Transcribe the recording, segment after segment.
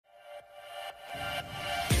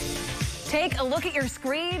Take a look at your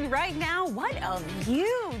screen right now. What a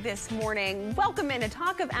view this morning. Welcome in to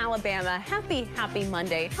Talk of Alabama. Happy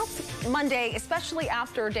Monday. Monday, especially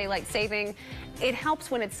after daylight saving. It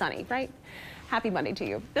helps when it's sunny, right? Happy Monday to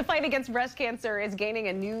you. The fight against breast cancer is gaining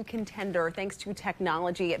a new contender thanks to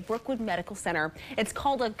technology at Brookwood Medical Center. It's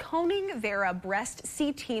called a Koning Vera Breast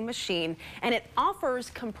CT machine, and it offers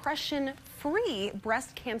compression-free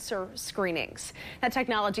breast cancer screenings. That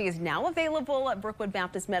technology is now available at Brookwood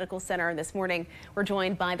Baptist Medical Center. And this morning, we're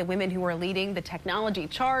joined by the women who are leading the technology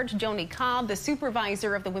charge, Joni Cobb, the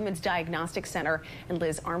supervisor of the Women's Diagnostic Center, and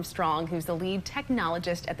Liz Armstrong, who's the lead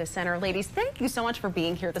technologist at the center. Ladies, thank you so much for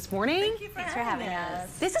being here this morning. Thank you for having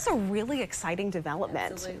us. This is a really exciting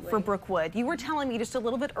development for Brookwood. You were telling me just a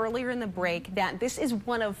little bit earlier in the break that this is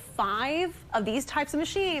one of 5 of these types of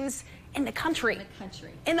machines in the country.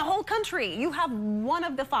 In the whole country. You have one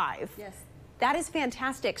of the 5. Yes. That is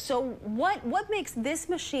fantastic. So what makes this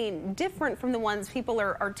machine different from the ones people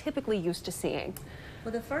are typically used to seeing?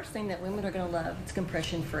 Well, the first thing that women are going to love, it's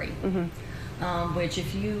compression free. Which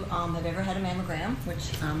if you have ever had a mammogram,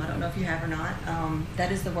 which I don't know if you have or not,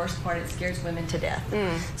 that is the worst part. It scares women to death.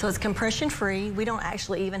 So it's compression free. We don't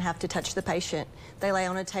actually even have to touch the patient. They lay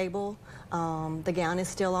on a table. The gown is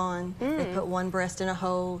still on. They put one breast in a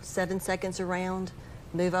hole, 7 seconds around,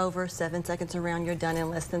 move over, 7 seconds around, you're done in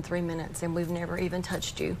less than 3 minutes, and we've never even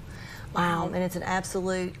touched you. Wow. And it's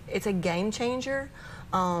it's a game changer.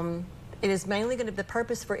 It is mainly going to, the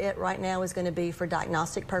purpose for it right now is going to be for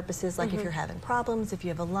diagnostic purposes, like if you're having problems, if you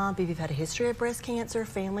have a lump, if you've had a history of breast cancer,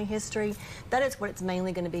 family history. That is what it's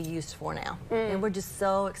mainly going to be used for now. And we're just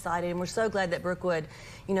so excited, and we're so glad that Brookwood,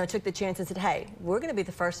 took the chance and said, hey, we're going to be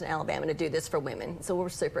the first in Alabama to do this for women. So we're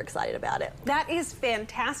super excited about it. That is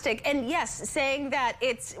fantastic. And yes, saying that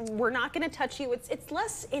we're not going to touch you, it's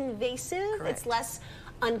less invasive. Correct. It's less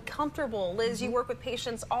uncomfortable. Liz, you work with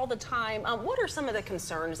patients all the time. What are some of the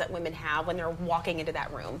concerns that women have when they're walking into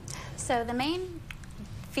that room? So the main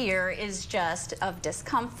fear is just of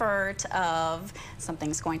discomfort, of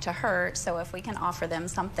something's going to hurt. So if we can offer them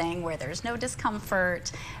something where there's no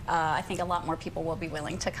discomfort, I think a lot more people will be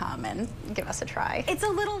willing to come and give us a try. It's a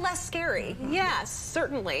little less scary. Yes,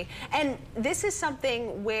 certainly. And this is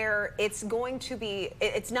something where it's not going to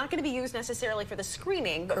be used necessarily for the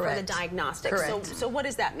screening, but for the diagnostic. So what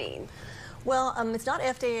does that mean? Well, it's not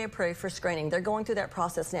FDA approved for screening. They're going through that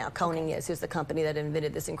process now. Koning is, who's the company that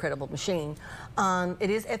invented this incredible machine. It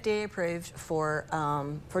is FDA approved for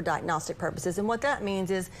diagnostic purposes, and what that means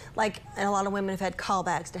is, like, and a lot of women have had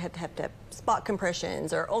callbacks to have spot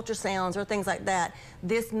compressions or ultrasounds or things like that.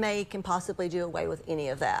 This can possibly do away with any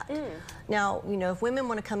of that. Now, if women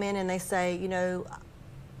want to come in and they say,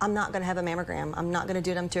 I'm not going to have a mammogram, I'm not going to do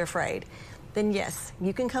it, I'm too afraid, then yes,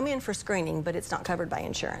 you can come in for screening, but it's not covered by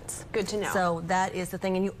insurance. Good to know. So that is the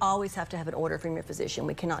thing, and you always have to have an order from your physician.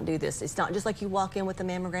 We cannot do this. It's not just like you walk in with a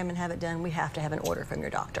mammogram and have it done. We have to have an order from your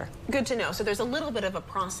doctor. Good to know. So there's a little bit of a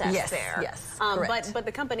process there. Yes, correct. But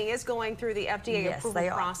the company is going through the FDA approval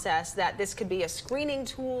process that this could be a screening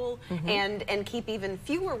tool and keep even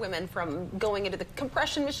fewer women from going into the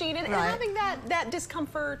compression machine and having that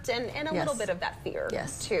discomfort and a little bit of that fear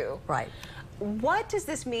too. Right. What does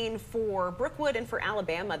this mean for Brookwood and for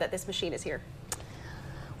Alabama that this machine is here?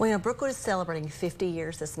 Well, Brookwood is celebrating 50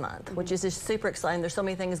 years this month, which is just super exciting. There's so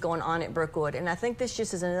many things going on at Brookwood, and I think this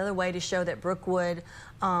just is another way to show that Brookwood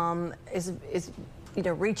is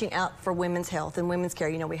reaching out for women's health and women's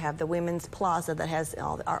care. We have the Women's Plaza that has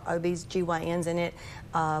all our OBGYNs in it.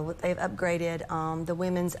 They've upgraded the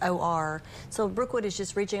Women's OR. So Brookwood is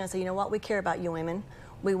just reaching out and saying, we care about you women.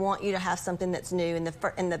 We want you to have something that's new,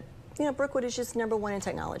 and Brookwood is just #1 in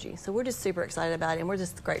technology. So we're just super excited about it, and we're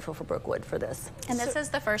just grateful for Brookwood for this. And this is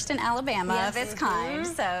the first in Alabama of its kind,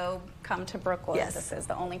 so come to Brookwood. This is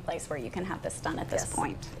the only place where you can have this done at this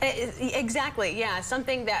point. Exactly, yeah.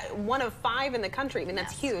 Something that one of 5 in the country, I mean,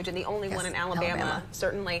 that's huge, and the only one in Alabama,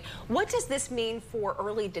 certainly. What does this mean for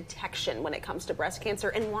early detection when it comes to breast cancer,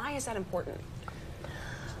 and why is that important?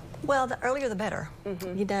 Well, the earlier the better.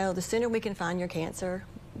 The sooner we can find your cancer,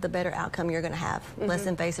 the better outcome you're going to have, less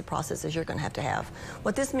invasive processes you're going to have.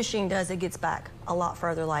 What this machine does, it gets back a lot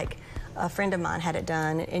further. Like a friend of mine had it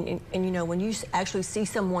done, and when you actually see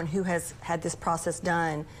someone who has had this process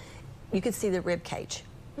done, you could see the rib cage,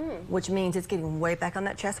 which means it's getting way back on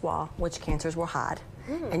that chest wall, which cancers will hide.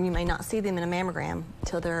 And you may not see them in a mammogram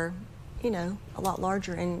till they're, a lot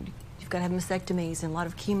larger, and you've got to have mastectomies and a lot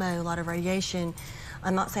of chemo, a lot of radiation.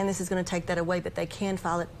 I'm not saying this is going to take that away, but they can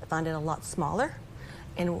find it a lot smaller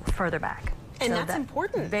and further back. And so that's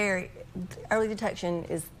important. Early detection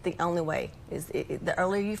is the only way. The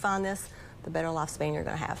earlier you find this, the better lifespan you're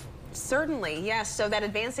going to have. Certainly, yes. So that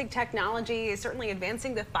advancing technology is certainly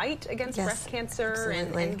advancing the fight against breast cancer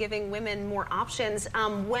and giving women more options.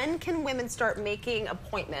 When can women start making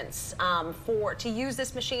appointments to use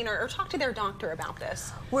this machine or talk to their doctor about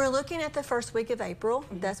this? We're looking at the first week of April.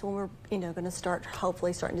 That's when we're going to start,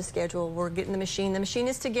 hopefully starting to schedule. We're getting the machine. The machine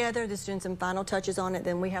is together. Just doing some final touches on it.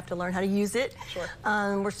 Then we have to learn how to use it. Sure.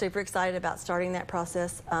 We're super excited about starting that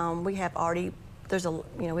process. We have already.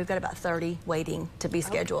 We've got about 30 waiting to be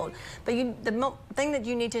scheduled. Okay. But the thing that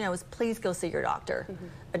you need to know is please go see your doctor.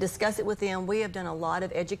 Discuss it with them. We have done a lot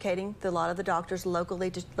of educating a lot of the doctors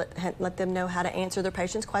locally to let them know how to answer their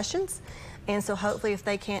patients' questions. And so hopefully if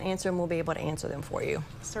they can't answer them, we'll be able to answer them for you.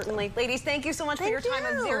 Certainly. Ladies, thank you so much for your time.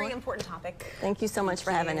 A very important topic. Thank you so much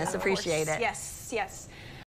for having us. Appreciate it. Yes, yes.